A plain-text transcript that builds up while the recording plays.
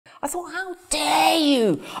I thought, how dare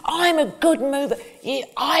you? I'm a good mover.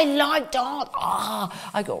 I like dance.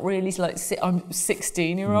 I got really like, I'm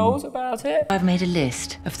 16-year-old about it. I've made a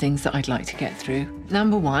list of things that I'd like to get through.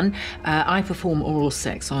 Number 1, I perform oral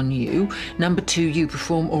sex on you. Number 2, you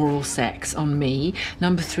perform oral sex on me.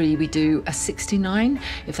 Number 3, we do a 69,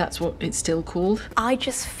 if that's what it's still called. I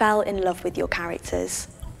just fell in love with your characters.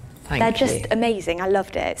 They're just amazing. I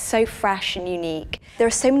loved it. It's so fresh and unique. There are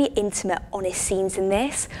so many intimate, honest scenes in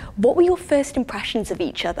this. What were your first impressions of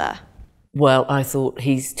each other? Well, I thought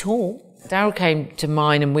he's tall. Daryl came to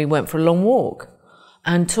mine and we went for a long walk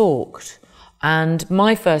and talked. And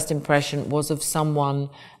my first impression was of someone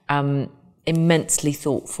immensely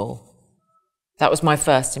thoughtful. That was my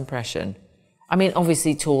first impression. I mean,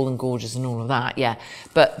 obviously tall and gorgeous and all of that, yeah.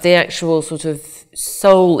 But the actual sort of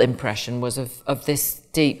soul impression was of this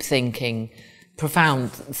deep thinking,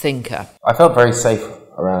 profound thinker. I felt very safe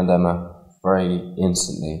around Emma very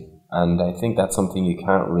instantly. And I think that's something you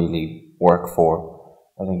can't really work for.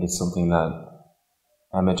 I think it's something that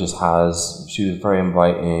Emma just has. She was very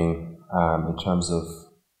inviting in terms of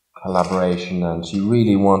collaboration, and she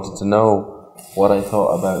really wanted to know what I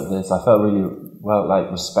thought about this. I felt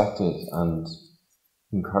really respected and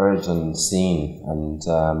encouraged and seen, and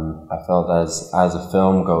I felt as a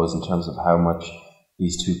film goes, in terms of how much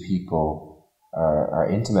these two people are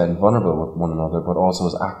intimate and vulnerable with one another, but also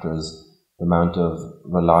as actors, the amount of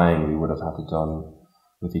relying we would have had to done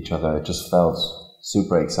with each other, it just felt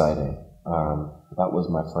super exciting. That was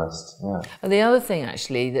my first, yeah. And the other thing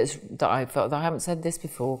actually that I felt, that I haven't said this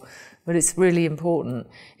before, but it's really important,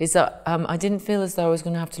 is that I didn't feel as though I was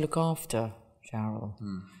going to have to look after Daryl.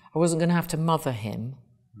 I wasn't going to have to mother him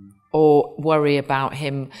or worry about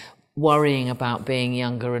him worrying about being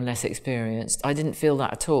younger and less experienced. I didn't feel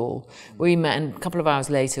that at all. We met, and a couple of hours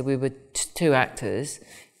later we were two actors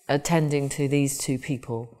attending to these two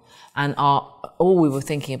people, and all we were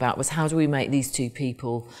thinking about was, how do we make these two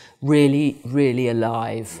people really, really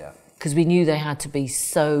alive? Because we knew they had to be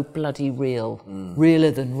so bloody real,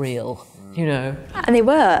 realer than real, you know. And they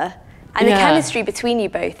were. And the chemistry between you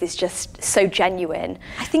both is just so genuine.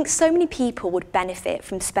 I think so many people would benefit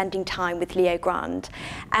from spending time with Leo Grande.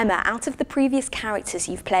 Emma, out of the previous characters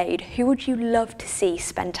you've played, who would you love to see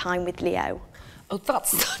spend time with Leo? Oh,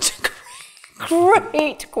 that's such a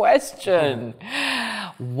great question.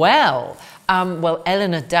 Well,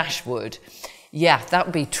 Eleanor Dashwood. Yeah, that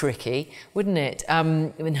would be tricky, wouldn't it?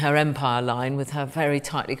 In her Empire line, with her very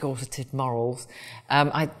tightly corseted morals.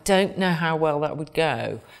 I don't know how well that would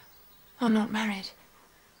go. I'm not married.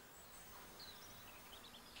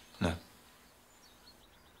 No.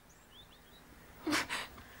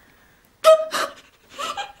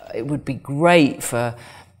 It would be great for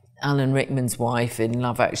Alan Rickman's wife in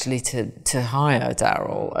Love Actually to hire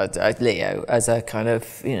Daryl, Leo, as a kind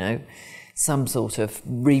of, you know, some sort of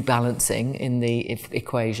rebalancing in the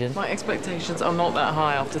equation. My expectations are not that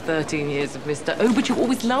high after 13 years of Mr. Oh, but you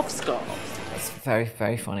always love scarves. That's a very,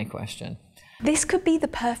 very funny question. This could be the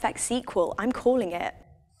perfect sequel. I'm calling it.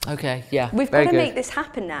 Okay, yeah. We've got to make this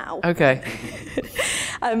happen now. Okay.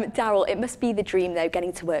 Daryl, it must be the dream, though,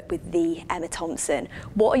 getting to work with the Emma Thompson.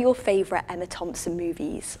 What are your favourite Emma Thompson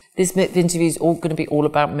movies? This interview is all going to be all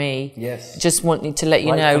about me. Yes. Just wanting to let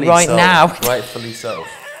you know right now. Rightfully so.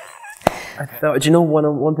 I thought, do you know,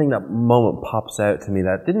 one thing, that moment pops out to me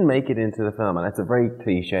that didn't make it into the film, and it's a very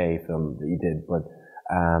cliche film that you did, but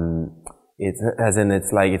it's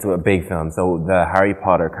a big film. So the Harry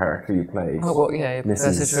Potter character you play,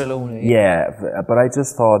 Mrs. Trelawney. Yeah, but I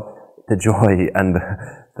just thought the joy and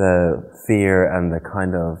the fear and the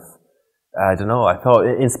kind of, I don't know, I thought,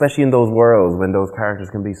 especially in those worlds when those characters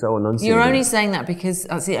can be so enunciated. You're only saying that because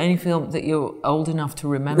that's the only film that you're old enough to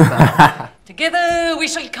remember. Together we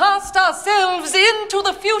shall cast ourselves into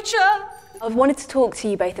the future. I've wanted to talk to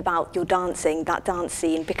you both about your dancing, that dance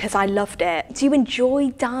scene, because I loved it. Do you enjoy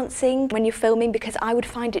dancing when you're filming? Because I would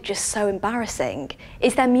find it just so embarrassing.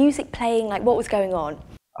 Is there music playing? Like, what was going on?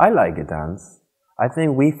 I like a dance. I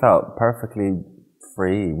think we felt perfectly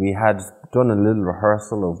free. We had done a little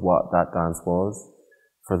rehearsal of what that dance was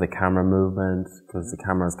for the camera movement, because the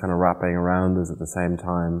camera's kind of wrapping around us at the same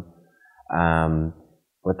time.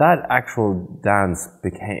 But that actual dance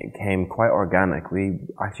became quite organic. We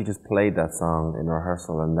actually just played that song in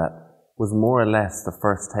rehearsal, and that was more or less the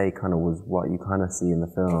first take, kind of was what you kind of see in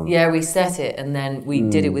the film. Yeah, we set it, and then we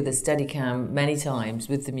did it with a Steadicam many times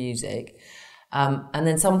with the music. And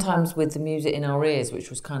then sometimes with the music in our ears, which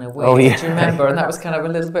was kind of weird. Oh, yeah. Do you remember? And that was kind of a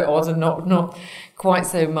little bit odd and not quite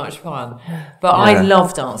so much fun. But yeah. I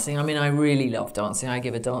love dancing. I mean, I really love dancing. I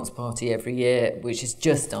give a dance party every year, which is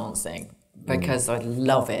just dancing, because I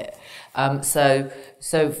love it. So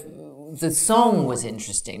the song was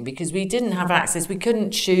interesting because we didn't have access. We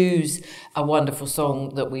couldn't choose a wonderful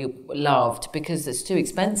song that we loved because it's too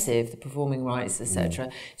expensive, the performing rights, etc.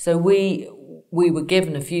 So we were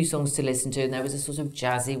given a few songs to listen to, and there was a sort of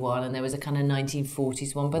jazzy one, and there was a kind of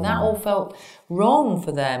 1940s one, but that all felt wrong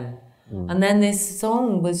for them. And then this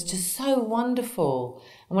song was just so wonderful.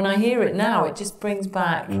 And when I hear it now, it just brings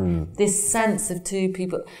back this sense of two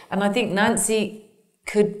people. And I think Nancy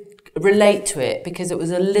could relate to it because it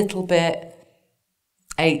was a little bit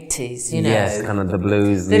 80s, you know. Yes, kind of the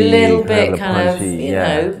bluesy, the little bit kind of, punchy, you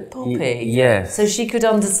know, poppy. Yes. So she could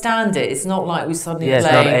understand it. It's not like we suddenly play. It's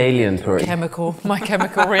not alien to her. My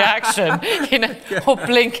Chemical Reaction, you know, or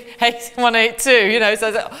Blink 182, you know.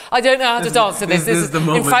 So I don't know how to dance to this. This is the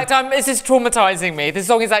moment. In fact, this is traumatizing me. This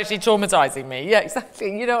song is actually traumatizing me. Yeah,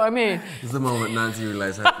 exactly. You know what I mean? This is the moment Nancy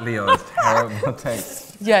realised that Leo has terrible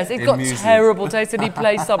taste. Yes, it got terrible taste, and he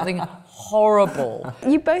played something horrible.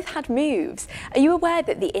 You both had moves. Are you aware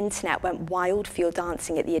that the internet went wild for your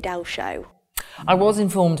dancing at the Adele show? I was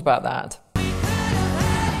informed about that.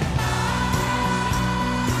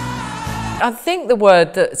 I think the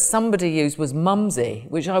word that somebody used was mumsy,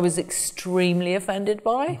 which I was extremely offended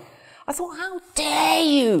by. I thought, how dare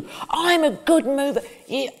you? I'm a good mover.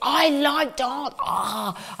 I like dance.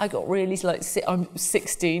 I got really like, I'm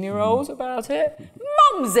 16-year-olds about it.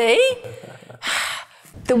 Mumsy?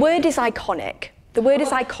 The word is iconic. The word is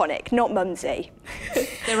iconic, not mumsy.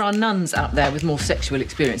 There are nuns out there with more sexual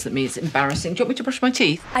experience than me. It's embarrassing. Do you want me to brush my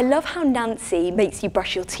teeth? I love how Nancy makes you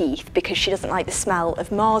brush your teeth because she doesn't like the smell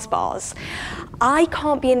of Mars bars. I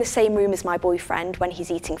can't be in the same room as my boyfriend when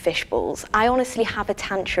he's eating fish balls. I honestly have a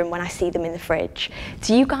tantrum when I see them in the fridge.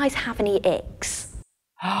 Do you guys have any icks?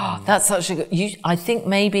 That's such a good... I think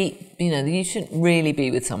maybe, you know, you shouldn't really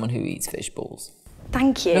be with someone who eats fish balls.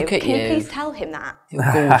 Thank you. Look at Can you please tell him that? You're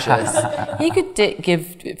gorgeous. You could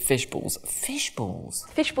give fish balls. Fish balls?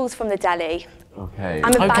 Fish balls from the deli. Okay.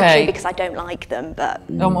 I'm a badgie because I don't like them, but...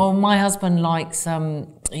 Well, my husband likes,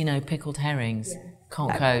 you know, pickled herrings. Yeah.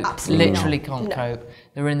 Can't cope. Absolutely Literally not. can't cope.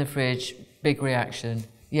 They're in the fridge. Big reaction.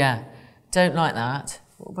 Yeah. Don't like that.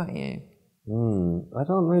 What about you? I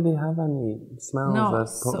don't really have any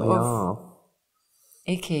smells that put me off.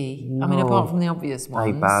 Icky. No. I mean, apart from the obvious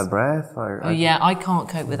ones. Like bad breath? I can't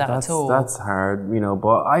cope with that at all. That's hard, you know,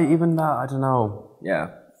 but I don't know. Yeah.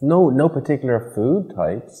 No particular food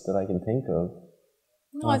types that I can think of.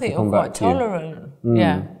 No, I think you're quite tolerant.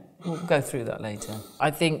 Yeah. We'll go through that later.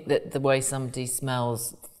 I think that the way somebody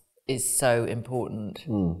smells is so important.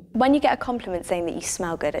 When you get a compliment saying that you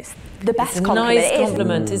smell good, it's the best compliment. It's a nice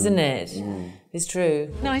compliment, isn't it? It's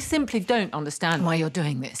true. No, I simply don't understand why you're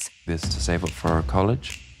doing this. This to save up for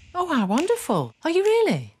college. Oh, how wonderful. Are you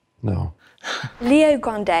really? No. Leo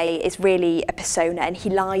Grande is really a persona and he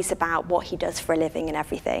lies about what he does for a living and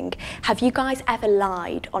everything. Have you guys ever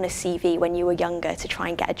lied on a CV when you were younger to try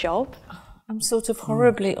and get a job? I'm sort of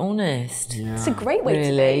horribly honest. Yeah. It's a great way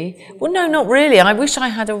to be. Well, no, not really. I wish I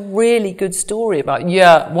had a really good story about,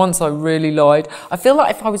 once I really lied. I feel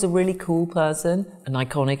like if I was a really cool person, and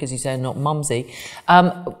iconic, as you say, not mumsy,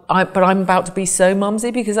 but I'm about to be so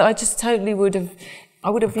mumsy because I just totally I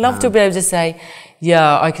would have loved to be able to say,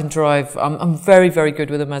 I can drive. I'm very, very good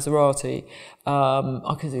with a Maserati.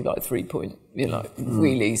 I can do like 3-point,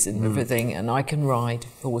 wheelies and everything, and I can ride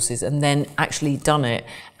horses. And then actually done it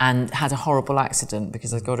and had a horrible accident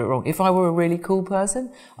because I got it wrong. If I were a really cool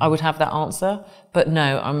person, I would have that answer. But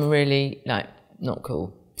no, I'm really not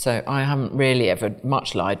cool. So I haven't really ever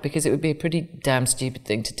much lied because it would be a pretty damn stupid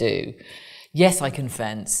thing to do. Yes, I can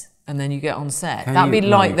fence. And then you get on set. That'd be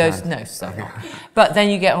like those... No, sorry. But then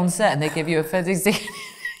you get on set and they give you a fencing stick.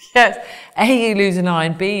 Yes. A, you lose an eye,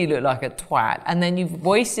 and B, you look like a twat. And then you've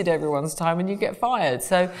wasted everyone's time and you get fired.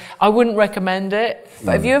 So I wouldn't recommend it.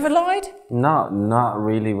 But have you ever lied? Not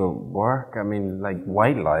really with work. I mean, like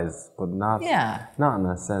white lies, but not in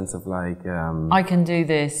a sense of like... I can do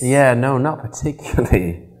this. Yeah, no, not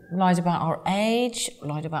particularly. Lied about our age,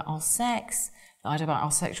 lied about our sex, lied about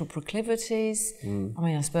our sexual proclivities. I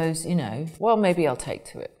mean, I suppose, well, maybe I'll take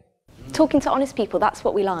to it. Talking to honest people, that's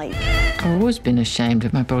what we like. I've always been ashamed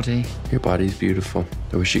of my body. Your body's beautiful.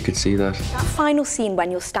 I wish you could see that. That final scene when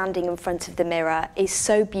you're standing in front of the mirror is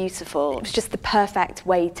so beautiful. It was just the perfect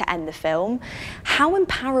way to end the film. How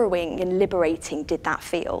empowering and liberating did that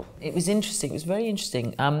feel? It was interesting. It was very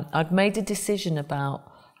interesting. I'd made a decision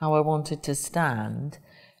about how I wanted to stand.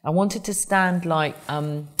 I wanted to stand like...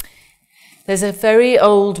 There's a very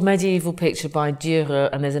old medieval picture by Daryl,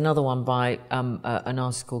 and there's another one by an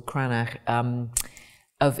artist called Cranach,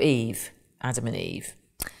 of Eve, Adam and Eve.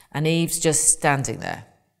 And Eve's just standing there.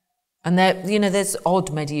 And there's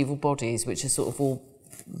odd medieval bodies which are sort of all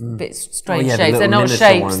bit strange the shapes. They're not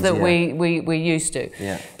shapes ones, that we're used to.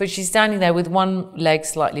 Yeah. But she's standing there with one leg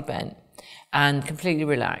slightly bent and completely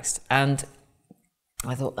relaxed. And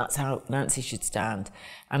I thought that's how Nancy should stand.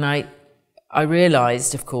 And I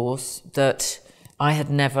realised, of course, that I had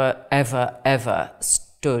never, ever, ever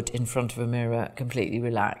stood in front of a mirror completely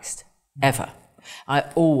relaxed. Ever. I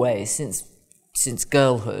always, since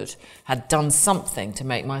girlhood, had done something to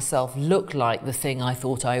make myself look like the thing I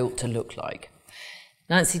thought I ought to look like.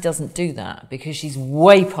 Nancy doesn't do that because she's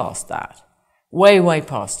way past that. Way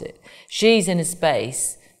past it. She's in a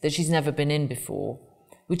space that she's never been in before,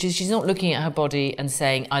 which is she's not looking at her body and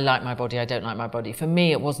saying, I like my body, I don't like my body. For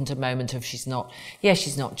me, it wasn't a moment of she's not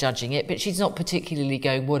judging it, but she's not particularly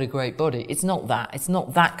going, what a great body. It's not that. It's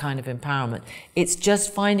not that kind of empowerment. It's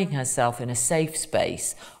just finding herself in a safe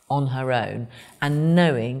space on her own and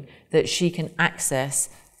knowing that she can access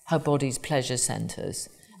her body's pleasure centres.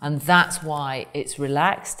 And that's why it's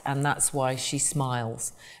relaxed and that's why she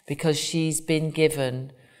smiles, because she's been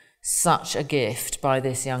given such a gift by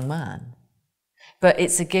this young man. But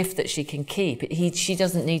it's a gift that she can keep. She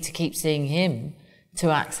doesn't need to keep seeing him to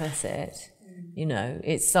access it.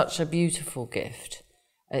 It's such a beautiful gift.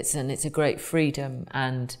 It's a great freedom,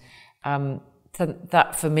 and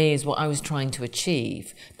that for me is what I was trying to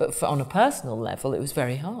achieve. But on a personal level, it was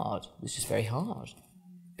very hard. It was just very hard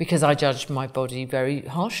because I judged my body very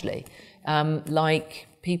harshly, like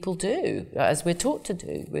people do, as we're taught to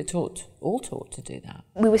do. We're all taught to do that.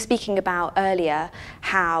 We were speaking about earlier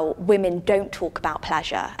how women don't talk about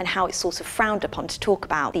pleasure and how it's sort of frowned upon to talk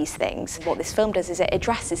about these things. What this film does is it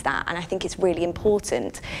addresses that, and I think it's really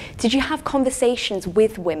important. Did you have conversations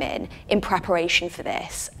with women in preparation for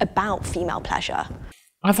this about female pleasure?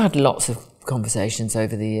 I've had lots of conversations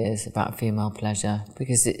over the years about female pleasure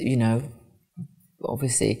because,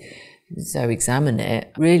 obviously, so examine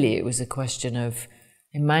it. Really, it was a question of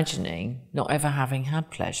imagining not ever having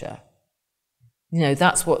had pleasure.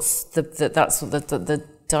 That's what's the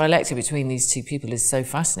dialectic between these two people is so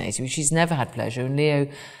fascinating. She's never had pleasure, and Leo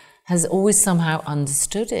has always somehow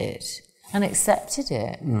understood it and accepted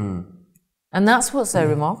it. And that's what's so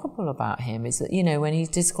remarkable about him, is that, when he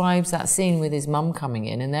describes that scene with his mum coming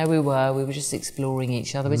in, and there we were just exploring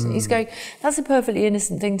each other. He's going, that's a perfectly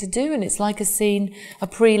innocent thing to do, and it's like a scene, a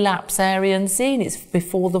pre-lapsarian scene. It's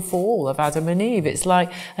before the fall of Adam and Eve. It's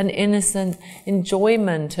like an innocent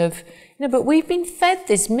enjoyment of, but we've been fed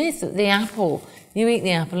this myth that the apple, you eat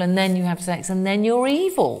the apple and then you have sex and then you're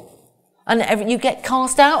evil. And you get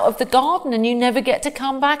cast out of the garden and you never get to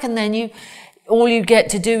come back, and then all you get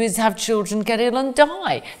to do is have children, get ill and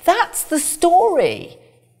die. That's the story.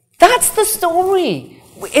 That's the story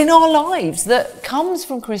in our lives that comes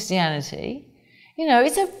from Christianity.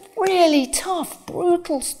 It's a really tough,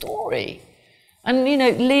 brutal story. And,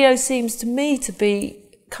 Leo seems to me to be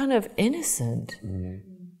kind of innocent.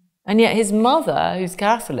 And yet his mother, who's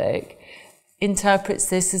Catholic, interprets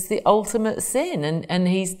this as the ultimate sin. And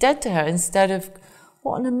he's dead to her instead of,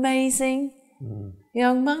 what an amazing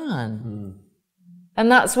young man. And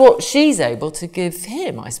that's what she's able to give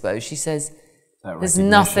him, I suppose. She says, there's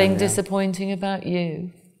nothing disappointing about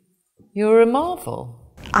you. You're a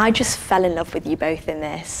marvel. I just fell in love with you both in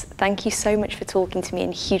this. Thank you so much for talking to me,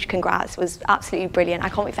 and huge congrats. It was absolutely brilliant. I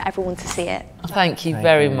can't wait for everyone to see it. Thank you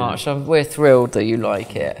very much. We're thrilled that you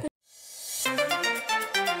like it.